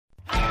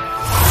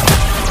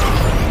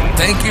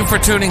Thank you for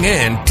tuning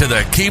in to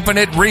the Keeping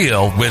It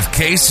Real with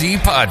KC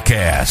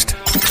podcast,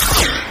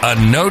 a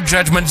no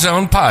judgment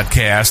zone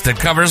podcast that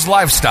covers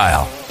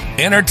lifestyle,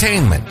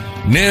 entertainment,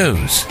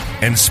 news,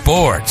 and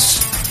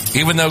sports.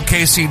 Even though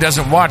KC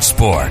doesn't watch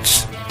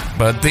sports,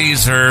 but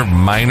these are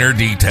minor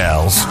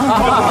details.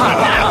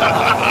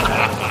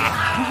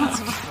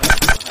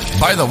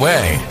 By the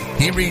way,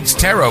 he reads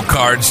tarot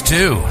cards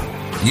too.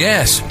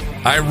 Yes,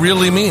 I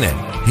really mean it.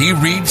 He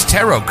reads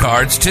tarot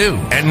cards too.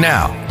 And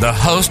now, the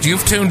host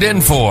you've tuned in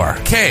for,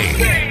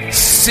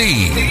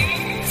 KC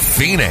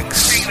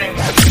Phoenix.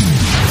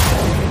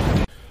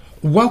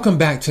 Welcome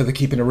back to the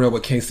Keeping It Real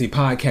with KC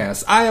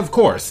podcast. I, of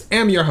course,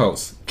 am your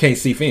host,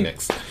 KC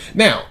Phoenix.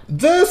 Now,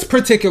 this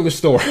particular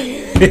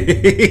story,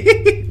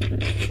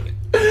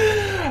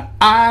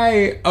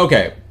 I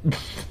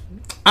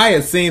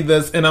had seen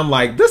this and I'm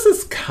like, this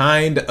is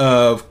kind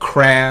of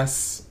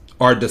crass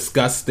or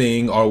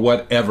disgusting or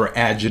whatever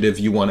adjective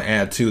you want to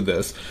add to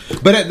this.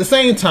 But at the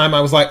same time,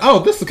 I was like, oh,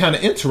 this is kind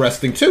of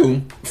interesting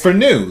too for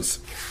news.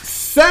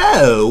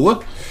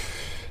 So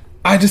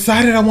I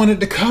decided I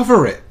wanted to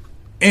cover it.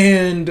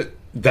 And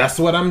that's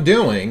what I'm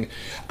doing.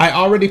 I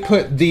already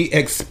put the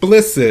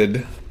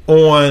explicit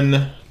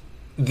on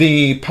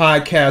the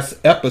podcast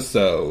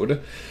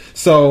episode.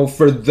 So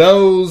for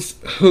those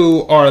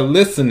who are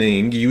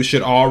listening, you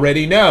should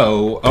already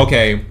know,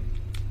 okay,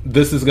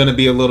 this is going to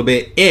be a little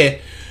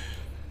bit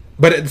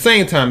but at the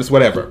same time, it's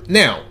whatever.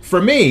 Now,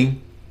 for me,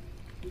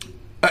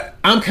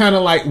 I'm kind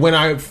of like, when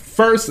I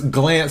first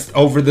glanced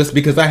over this,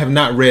 because I have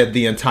not read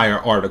the entire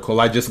article,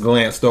 I just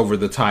glanced over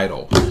the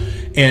title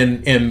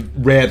and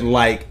read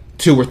like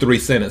 2 or 3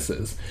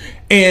 sentences.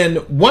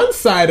 And one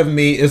side of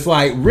me is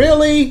like,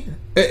 really?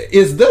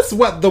 Is this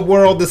what the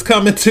world is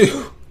coming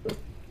to?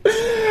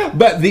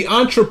 But the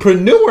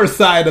entrepreneur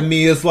side of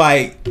me is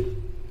like,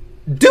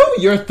 do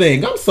your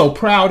thing. I'm so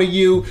proud of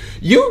you.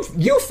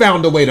 You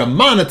found a way to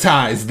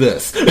monetize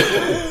this.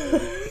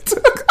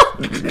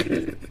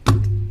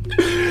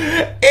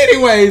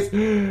 Anyways,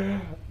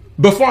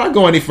 before I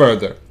go any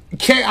further,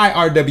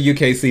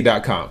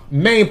 KIRWKC.com,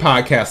 main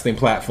podcasting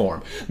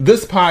platform.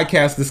 This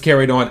podcast is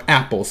carried on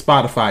Apple,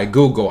 Spotify,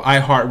 Google,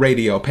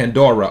 iHeartRadio,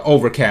 Pandora,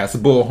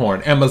 Overcast,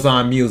 Bullhorn,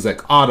 Amazon Music,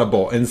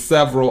 Audible, and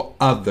several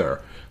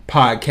other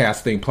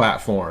podcasting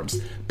platforms.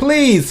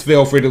 Please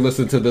feel free to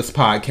listen to this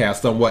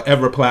podcast on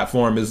whatever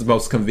platform is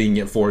most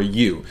convenient for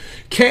you.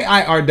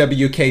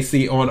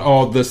 KIRWKC on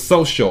all the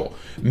social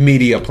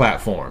media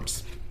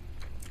platforms.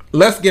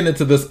 Let's get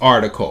into this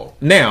article.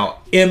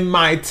 Now, in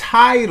my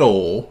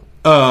title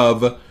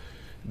of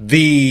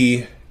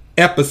the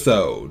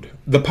episode,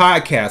 the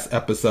podcast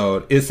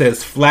episode, it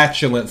says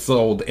flatulence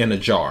sold in a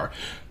jar.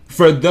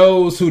 For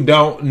those who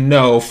don't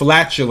know,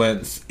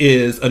 flatulence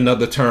is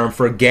another term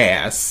for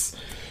gas,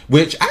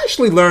 which I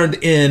actually learned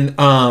in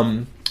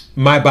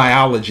my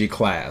biology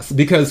class,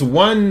 because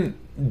one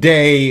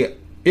day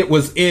it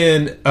was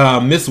in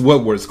Miss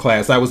Woodward's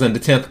class. I was in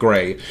the 10th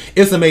grade.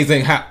 It's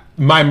amazing how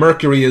my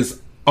Mercury is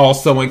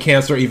also in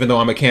Cancer, even though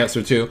I'm a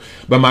Cancer too.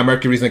 But my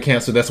Mercury's in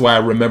Cancer. That's why I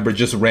remember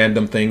just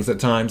random things at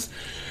times.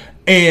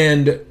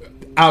 And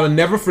I'll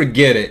never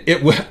forget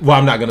it. Well,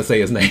 I'm not going to say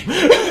his name.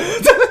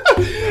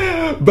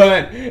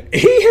 But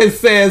he has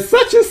said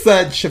such and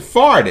such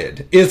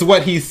farted is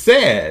what he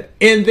said.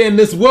 And then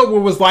Miss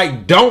Woodward was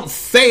like, don't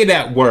say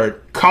that word.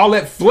 Call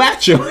it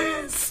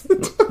flatulence.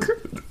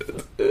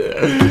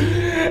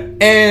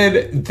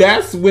 And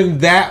that's when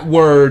that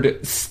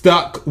word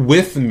stuck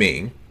with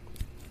me.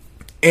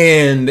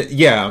 And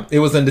yeah, it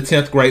was in the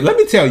 10th grade. Let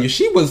me tell you,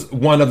 she was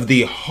one of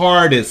the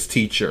hardest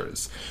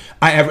teachers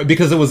I ever,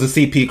 because it was a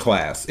CP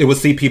class. It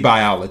was CP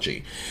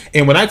biology.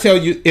 And when I tell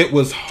you it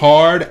was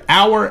hard,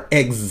 our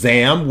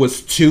exam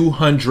was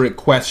 200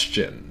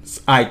 questions.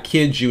 I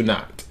kid you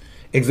not.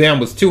 Exam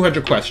was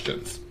 200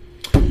 questions.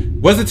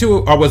 Was it 2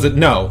 or was it?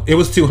 No, it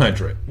was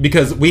 200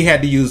 because we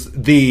had to use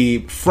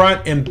the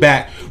front and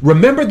back.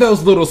 Remember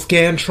those little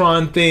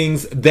Scantron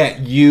things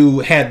that you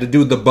had to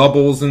do the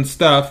bubbles and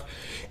stuff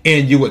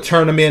and you would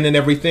turn them in and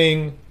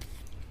everything?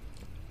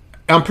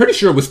 I'm pretty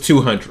sure it was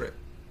 200.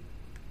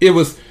 It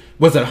was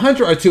it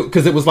 100 or 2?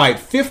 Because it was like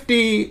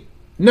 50.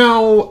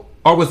 No,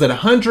 or was it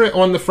 100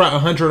 on the front,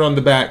 100 on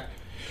the back?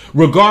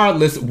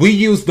 Regardless, we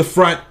use the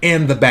front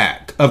and the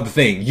back of the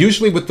thing.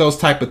 Usually with those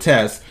type of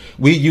tests,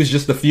 we use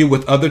just a few.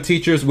 With other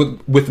teachers,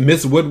 with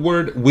Miss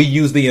Woodward, we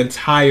use the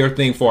entire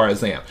thing for our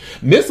exam.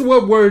 Miss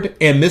Woodward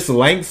and Miss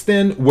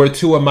Langston were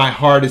 2 of my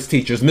hardest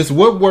teachers. Miss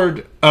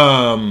Woodward,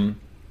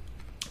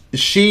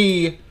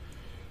 she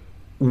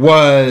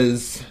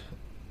was...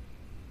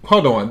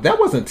 Hold on, that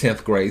wasn't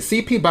 10th grade.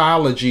 CP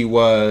biology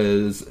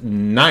was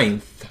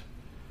 9th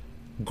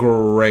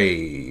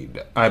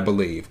grade, I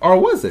believe. Or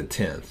was it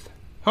 10th?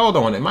 Hold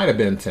on, it might have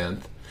been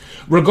 10th.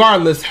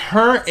 Regardless,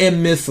 her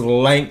and Miss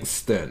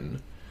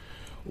Langston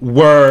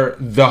were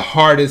the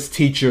hardest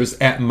teachers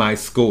at my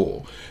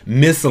school.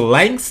 Miss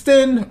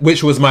Langston,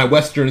 which was my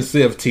Western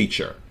Civ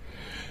teacher.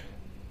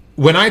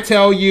 When I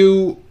tell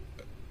you,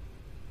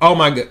 oh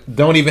my God,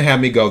 don't even have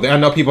me go there. I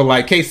know people are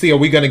like, KC, are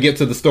we going to get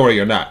to the story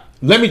or not?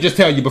 Let me just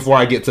tell you before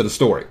I get to the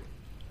story.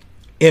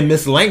 In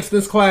Miss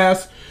Langston's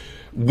class,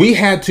 we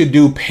had to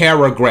do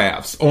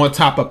paragraphs on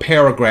top of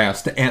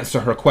paragraphs to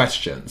answer her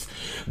questions,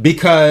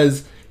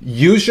 because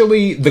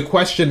usually the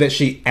question that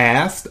she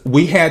asked,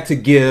 we had to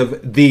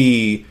give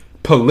the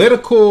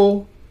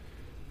political,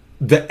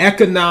 the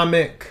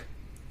economic,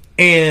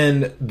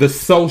 and the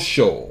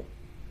social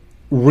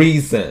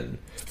reason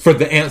for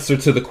the answer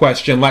to the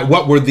question. Like,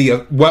 what were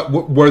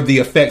the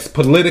effects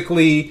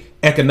politically,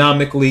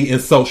 economically,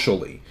 and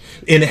socially?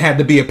 And it had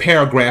to be a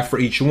paragraph for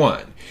each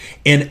one.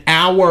 In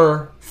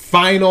our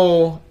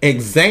final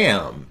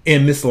exam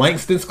in Miss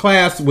Langston's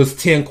class was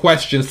 10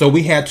 questions, so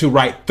we had to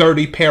write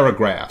 30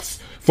 paragraphs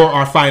for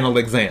our final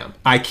exam.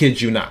 I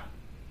kid you not.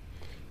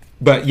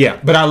 But yeah,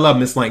 but I love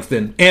Miss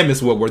Langston and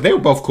Miss Woodward. They were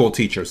both cool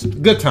teachers.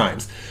 Good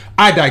times.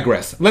 I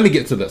digress. Let me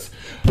get to this.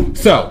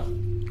 So,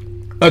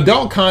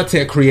 adult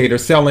content creator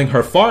selling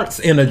her farts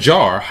in a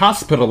jar,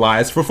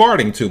 hospitalized for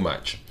farting too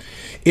much.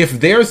 If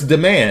there's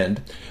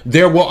demand,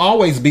 there will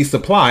always be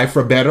supply,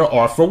 for better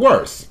or for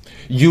worse.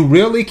 You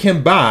really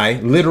can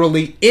buy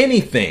literally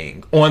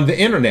anything on the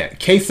internet.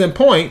 Case in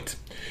point,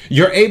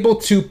 you're able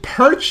to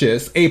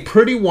purchase a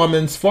pretty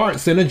woman's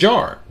farts in a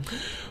jar.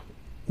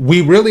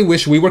 We really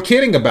wish we were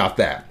kidding about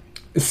that.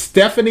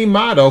 Stephanie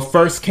Matto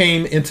first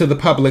came into the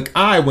public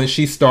eye when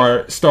she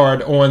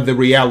starred on the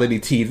reality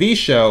TV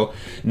show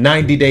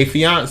 90 Day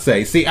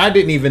Fiancé. See,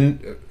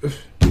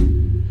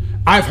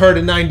 I've heard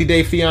of 90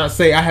 Day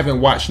Fiancé. I haven't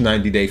watched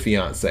 90 Day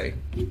Fiancé.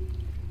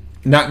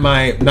 Not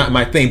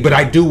my thing, but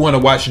I do want to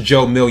watch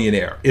Joe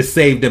Millionaire. It's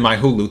saved in my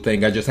Hulu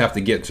thing. I just have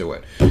to get to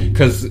it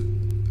because,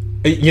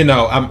 you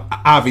know,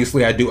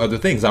 I do other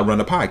things. I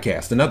run a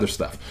podcast and other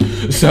stuff.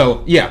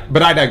 So yeah,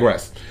 but I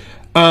digress.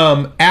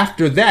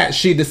 After that,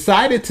 she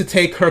decided to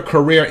take her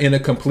career in a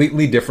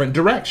completely different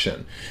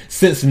direction.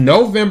 Since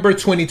November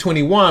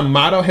 2021,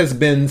 Matto has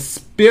been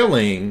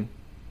spelling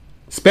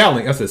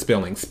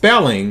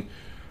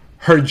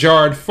her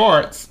jarred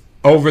farts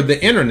over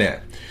the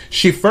internet.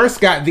 She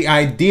first got the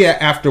idea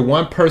after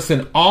one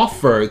person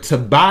offered to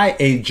buy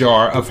a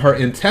jar of her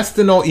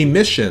intestinal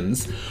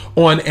emissions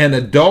on an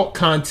adult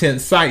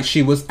content site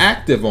she was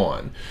active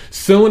on.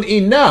 Soon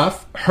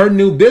enough, her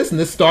new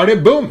business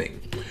started booming.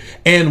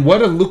 And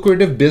what a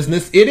lucrative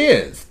business it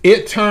is.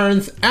 It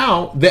turns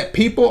out that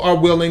people are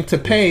willing to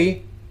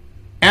pay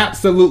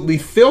absolutely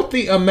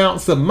filthy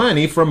amounts of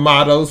money for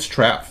Matto's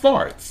trap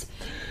farts.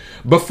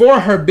 Before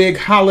her big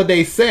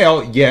holiday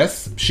sale,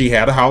 yes, she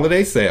had a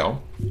holiday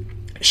sale,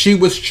 she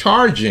was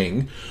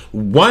charging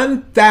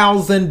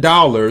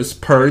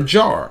 $1,000 per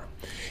jar.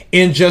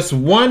 In just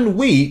 1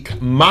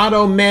 week,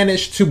 Matto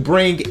managed to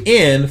bring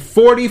in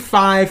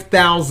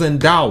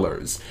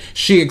 $45,000.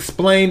 She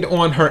explained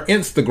on her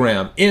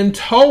Instagram. In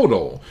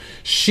total,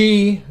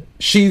 she's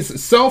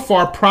so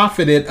far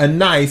profited a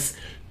nice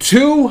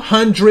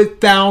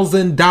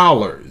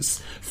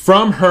 $200,000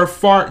 from her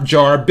fart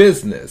jar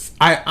business.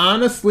 I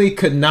honestly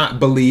could not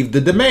believe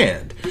the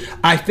demand.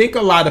 I think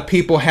a lot of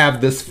people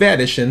have this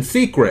fetish in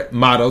secret,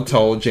 Matto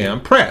told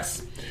Jam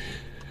Press.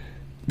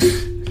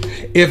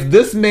 If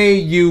this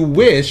made you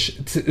wish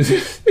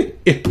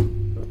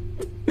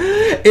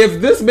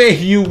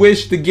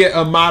to get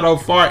a Matto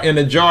fart in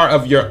a jar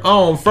of your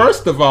own,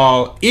 first of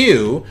all,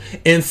 ew,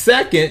 and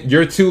second,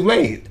 you're too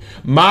late.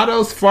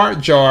 Matto's fart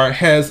jar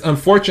has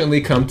unfortunately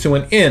come to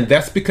an end.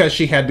 That's because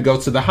she had to go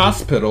to the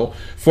hospital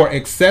for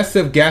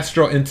excessive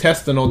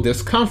gastrointestinal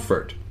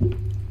discomfort,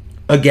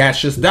 a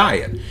gaseous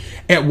diet.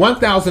 At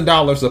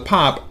 $1,000 a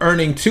pop,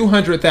 earning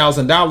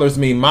 $200,000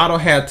 mean Matto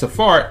had to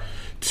fart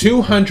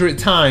 200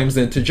 times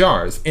into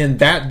jars, and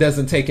that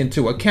doesn't take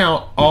into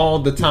account all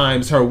the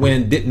times her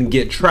wind didn't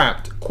get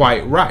trapped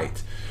quite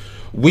right.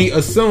 We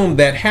assume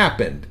that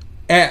happened.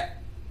 At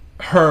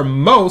her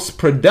most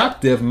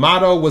productive,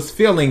 Matto was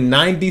filling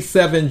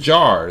 97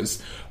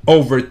 jars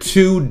over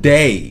 2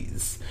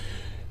 days.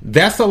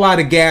 That's a lot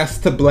of gas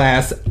to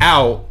blast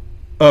out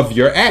of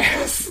your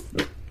ass.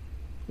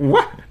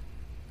 What?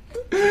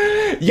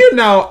 You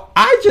know,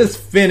 I just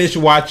finished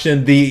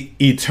watching The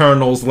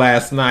Eternals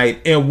last night,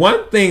 and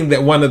one thing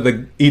that one of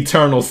the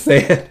Eternals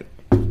said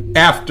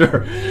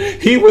after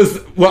he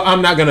was,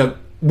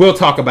 we'll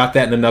talk about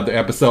that in another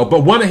episode,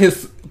 but one of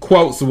his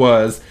quotes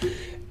was,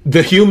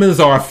 "The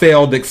humans are a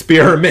failed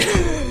experiment."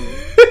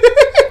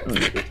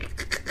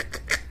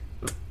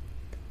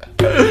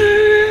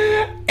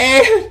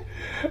 And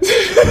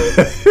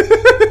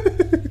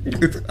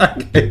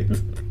I can't.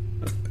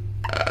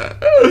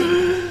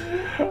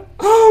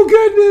 Oh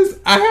goodness,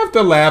 I have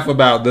to laugh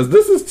about this.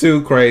 This is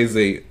too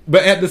crazy.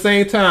 But at the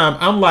same time,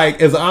 I'm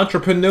like, as an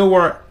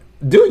entrepreneur,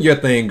 do your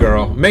thing,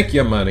 girl. Make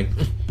your money.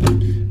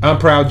 I'm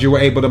proud you were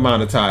able to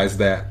monetize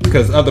that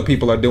because other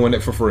people are doing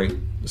it for free.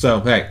 So,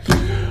 hey.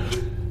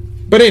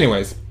 But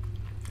anyways,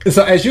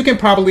 so as you can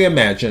probably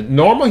imagine,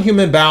 normal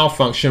human bowel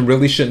function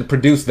really shouldn't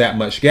produce that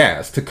much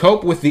gas. To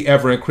cope with the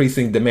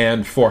ever-increasing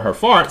demand for her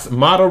farts,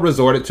 Matto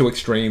resorted to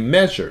extreme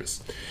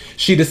measures.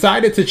 She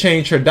decided to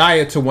change her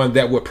diet to one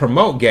that would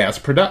promote gas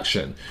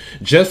production.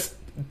 Just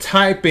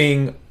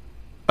typing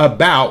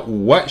about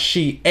what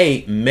she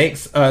ate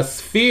makes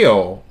us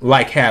feel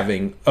like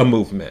having a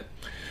movement.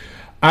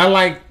 I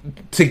like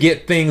to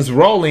get things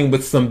rolling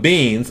with some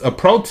beans, a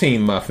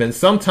protein muffin,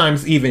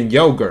 sometimes even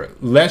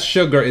yogurt. Less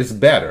sugar is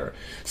better.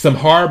 Some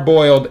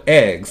hard-boiled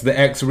eggs, the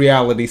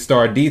ex-reality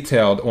star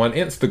detailed on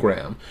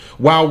Instagram.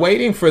 While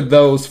waiting for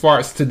those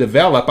farts to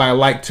develop, I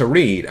like to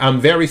read. I'm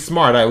very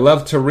smart. I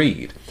love to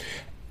read.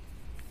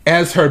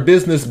 As her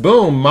business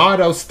boomed,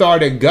 Motto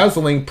started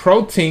guzzling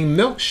protein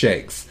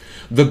milkshakes.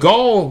 The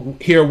goal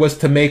here was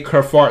to make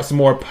her farts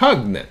more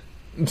pungent.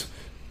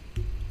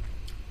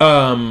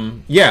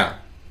 Yeah.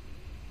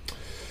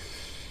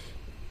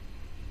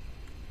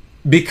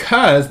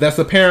 Because that's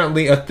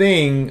apparently a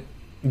thing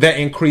that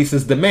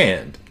increases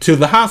demand. To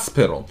the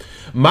hospital.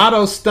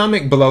 Motto's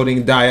stomach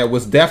bloating diet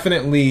was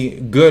definitely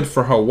good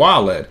for her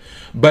wallet,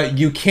 but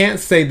you can't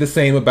say the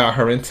same about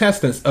her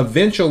intestines.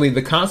 Eventually,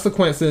 the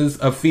consequences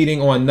of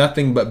feeding on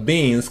nothing but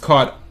beans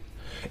caught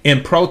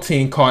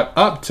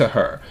up to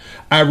her.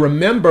 I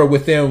remember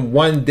within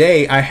one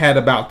day I had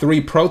about 3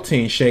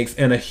 protein shakes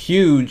and a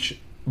huge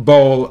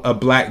bowl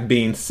of black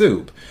bean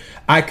soup.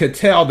 I could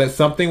tell that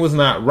something was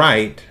not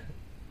right,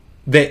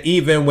 that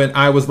even when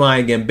I was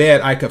lying in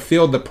bed, I could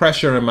feel the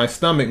pressure in my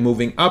stomach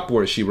moving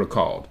upward, she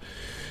recalled.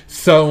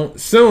 So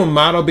soon,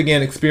 Motto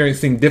began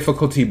experiencing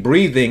difficulty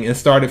breathing and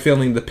started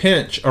feeling the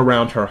pinch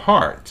around her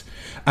heart.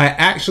 I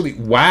actually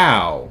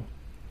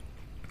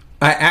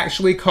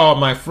called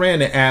my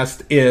friend and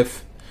asked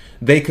if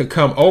they could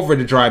come over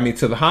to drive me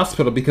to the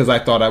hospital because I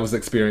thought I was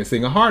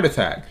experiencing a heart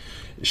attack,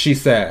 she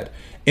said.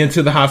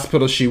 Into the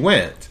hospital she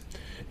went.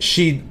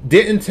 She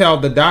didn't tell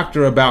the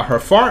doctor about her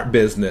fart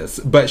business,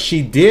 but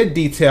she did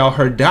detail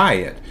her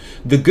diet.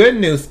 The good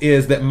news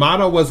is that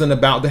Motto wasn't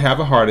about to have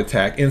a heart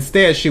attack.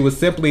 Instead, she was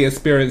simply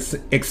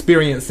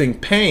experiencing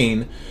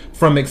pain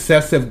from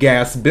excessive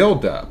gas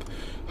buildup.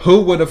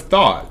 Who would have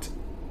thought?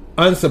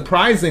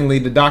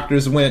 Unsurprisingly, the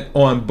doctors weren't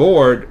on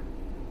board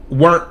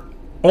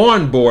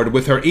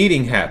with her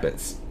eating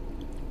habits.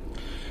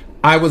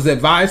 I was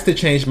advised to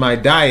change my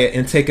diet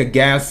and take a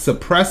gas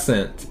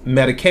suppressant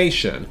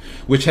medication,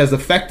 which has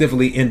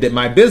effectively ended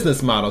my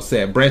business model,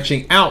 said,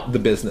 branching out the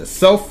business.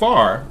 So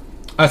far,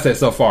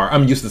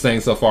 I'm used to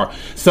saying so far.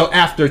 So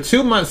after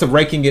 2 months of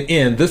raking it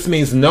in, this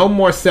means no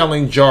more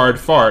selling jarred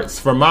farts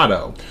for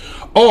Motto.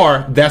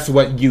 Or that's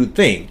what you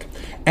think.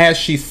 As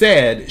she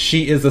said,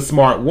 she is a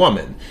smart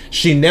woman.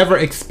 She never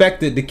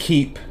expected to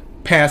keep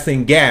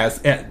passing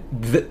gas at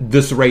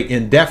this rate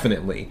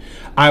indefinitely.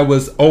 I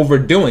was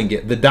overdoing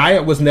it. The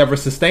diet was never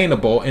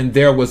sustainable, and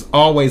there was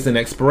always an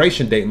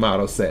expiration date,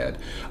 Motto said.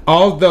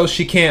 Although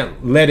she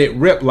can't let it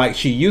rip like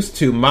she used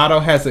to,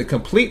 Motto hasn't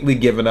completely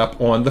given up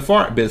on the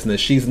fart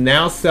business. She's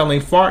now selling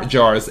fart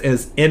jars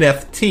as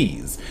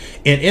NFTs.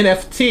 An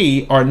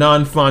NFT, or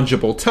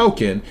non-fungible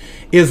token,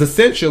 is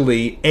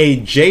essentially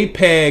a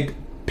JPEG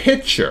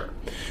picture.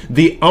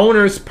 The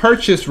owner's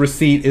purchase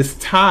receipt is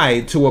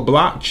tied to a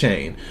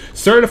blockchain,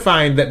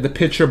 certifying that the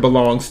picture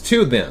belongs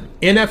to them.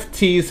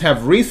 NFTs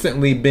have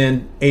recently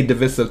been a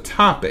divisive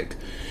topic,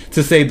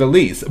 to say the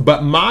least,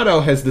 but Motto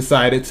has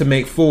decided to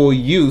make full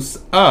use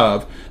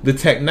of the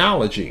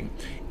technology.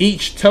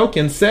 Each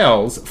token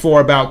sells for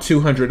about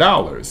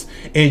 $200,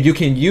 and you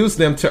can use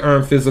them to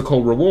earn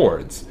physical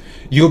rewards.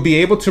 You'll be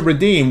able to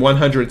redeem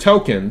 100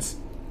 tokens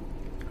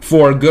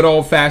for a good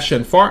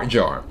old-fashioned fart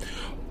jar.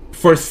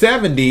 For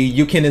 $70,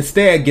 you can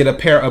instead get a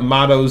pair of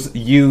Motto's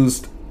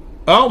used,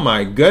 oh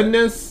my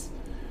goodness,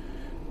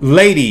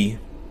 lady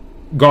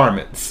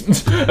garments.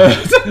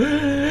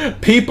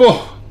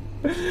 People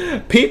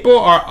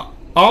are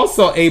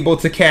also able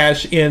to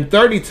cash in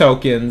 30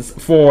 tokens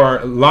for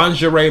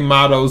lingerie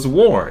Motto's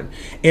worn.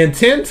 In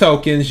 10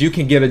 tokens, you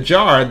can get a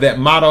jar that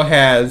Motto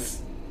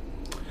has.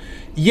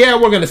 Yeah,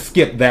 we're going to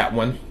skip that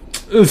one.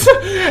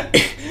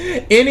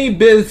 Any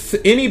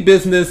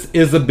business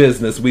is a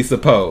business, we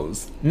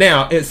suppose.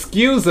 Now,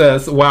 excuse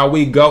us while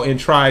we go and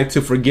try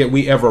to forget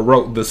we ever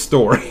wrote the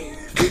story.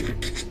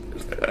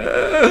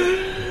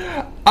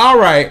 All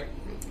right.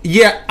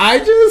 Yeah, I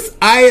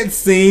had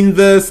seen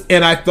this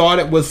and I thought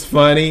it was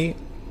funny.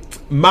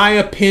 My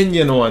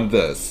opinion on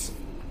this.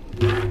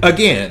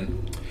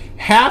 Again,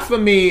 half of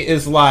me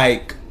is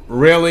like,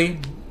 really?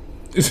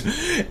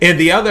 And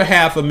the other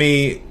half of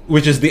me,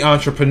 which is the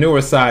entrepreneur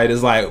side,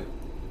 is like,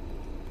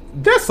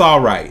 that's all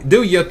right.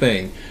 Do your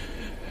thing.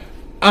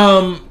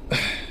 Again,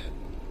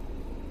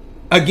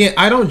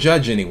 I don't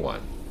judge anyone.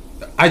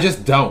 I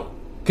just don't,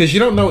 because you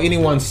don't know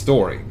anyone's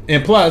story.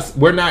 And plus,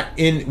 we're not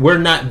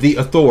the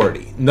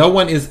authority. No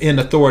one is in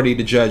authority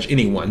to judge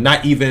anyone,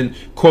 not even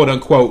quote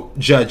unquote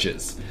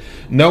judges.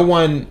 No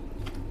one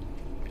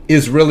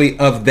is really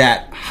of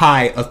that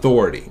high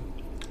authority.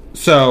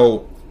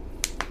 So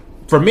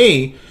for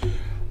me,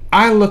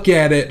 I look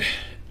at it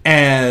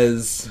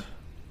as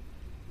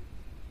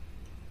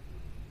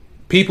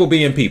people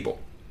being people.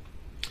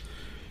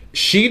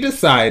 She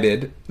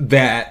decided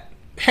that,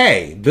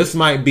 hey, this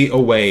might be a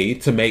way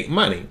to make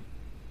money.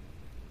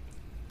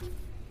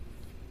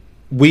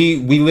 We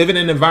live in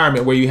an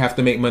environment where you have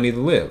to make money to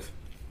live.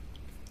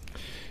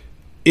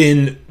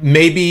 in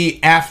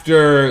maybe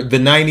after the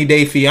 90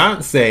 Day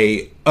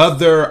Fiancé,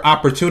 other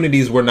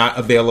opportunities were not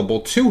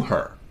available to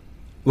her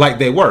like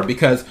they were.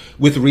 Because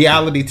with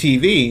reality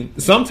TV,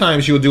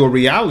 sometimes you'll do a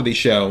reality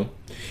show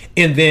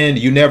and then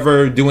you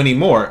never do any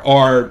more.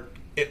 Or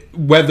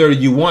whether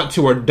you want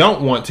to or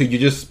don't want to, you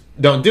just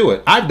don't do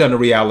it. I've done a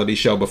reality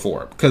show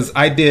before, because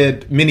I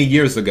did many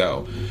years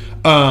ago.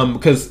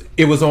 Because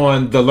it was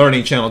on the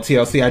Learning Channel,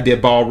 TLC. I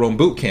did Ballroom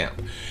Boot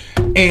Camp.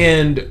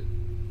 And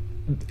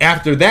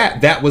after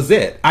that, that was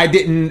it.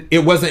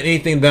 It wasn't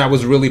anything that I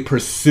was really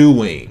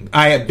pursuing.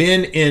 I had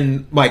been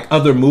in like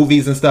other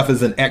movies and stuff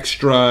as an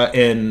extra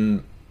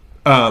and,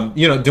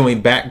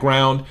 doing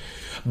background.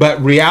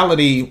 But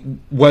reality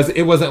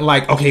wasn't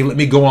like, okay, let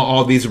me go on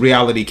all these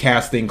reality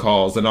casting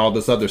calls and all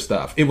this other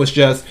stuff. It was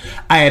just,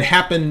 I had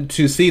happened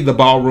to see the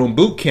Ballroom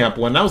Boot Camp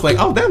one. And I was like,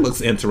 oh, that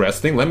looks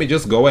interesting. Let me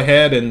just go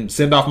ahead and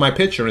send off my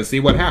picture and see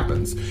what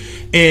happens.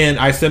 And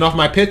I sent off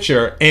my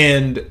picture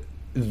and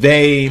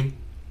they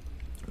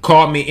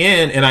called me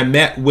in and I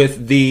met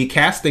with the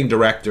casting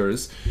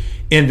directors.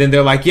 And then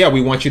they're like, yeah,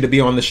 we want you to be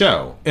on the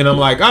show. And I'm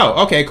like,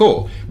 oh, okay,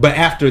 cool. But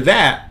after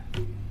that,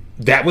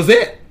 that was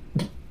it.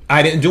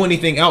 I didn't do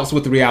anything else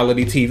with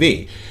reality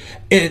TV.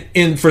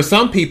 And for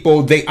some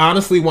people, they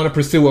honestly want to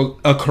pursue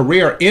a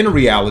career in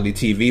reality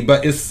TV,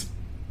 but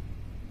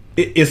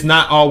it's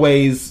not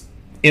always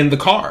in the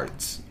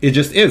cards. It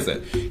just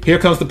isn't. Here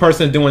comes the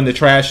person doing the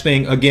trash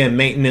thing. Again,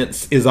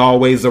 maintenance is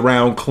always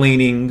around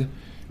cleaning,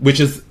 which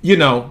is,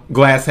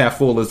 glass half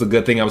full is a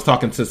good thing. I was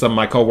talking to some of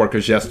my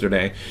coworkers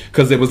yesterday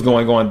because it was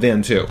going on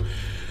then too.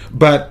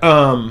 But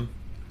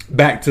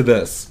back to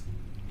this.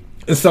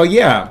 So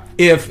yeah,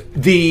 if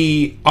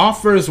the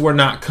offers were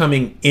not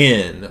coming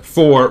in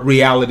for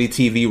reality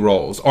TV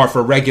roles or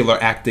for regular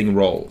acting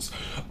roles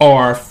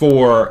or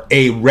for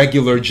a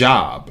regular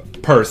job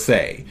per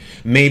se,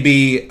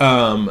 maybe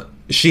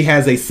she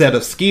has a set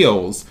of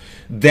skills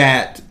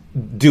that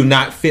do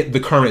not fit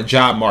the current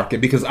job market,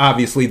 because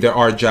obviously there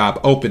are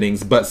job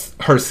openings, but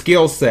her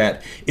skill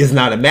set is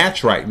not a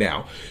match right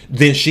now.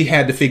 Then she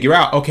had to figure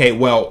out, okay,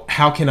 well,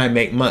 how can I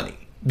make money?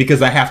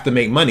 Because I have to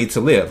make money to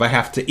live. I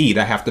have to eat.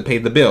 I have to pay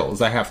the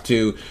bills. I have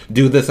to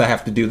do this. I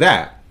have to do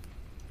that.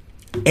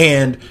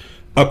 And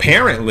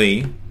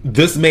apparently,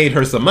 this made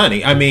her some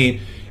money. I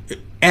mean,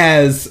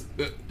 as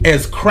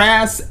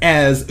crass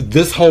as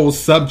this whole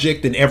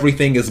subject and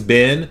everything has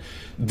been,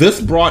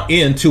 this brought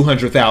in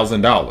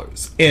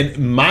 $200,000.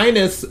 And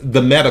minus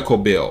the medical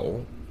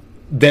bill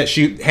that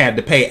she had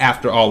to pay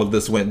after all of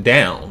this went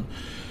down,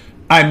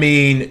 I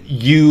mean,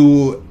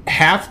 you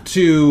have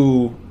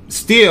to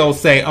still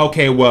say,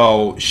 okay,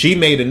 well, she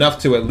made enough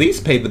to at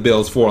least pay the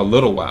bills for a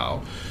little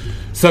while.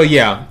 So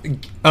yeah,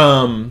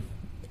 I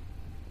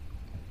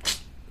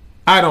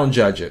don't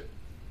judge it.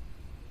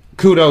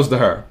 Kudos to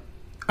her.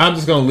 I'm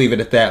just going to leave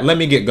it at that. Let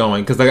me get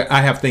going because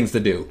I have things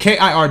to do.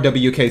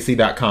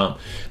 KIRWKC.com,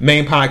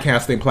 main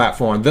podcasting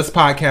platform. This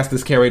podcast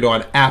is carried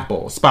on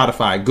Apple,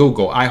 Spotify,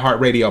 Google,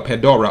 iHeartRadio,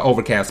 Pandora,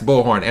 Overcast,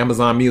 Bullhorn,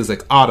 Amazon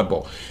Music,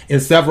 Audible,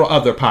 and several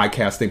other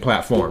podcasting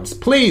platforms.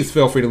 Please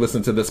feel free to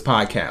listen to this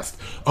podcast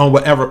on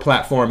whatever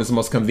platform is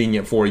most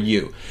convenient for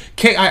you.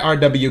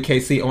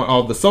 KIRWKC on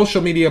all the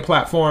social media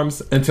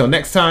platforms. Until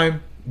next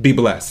time, be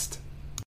blessed.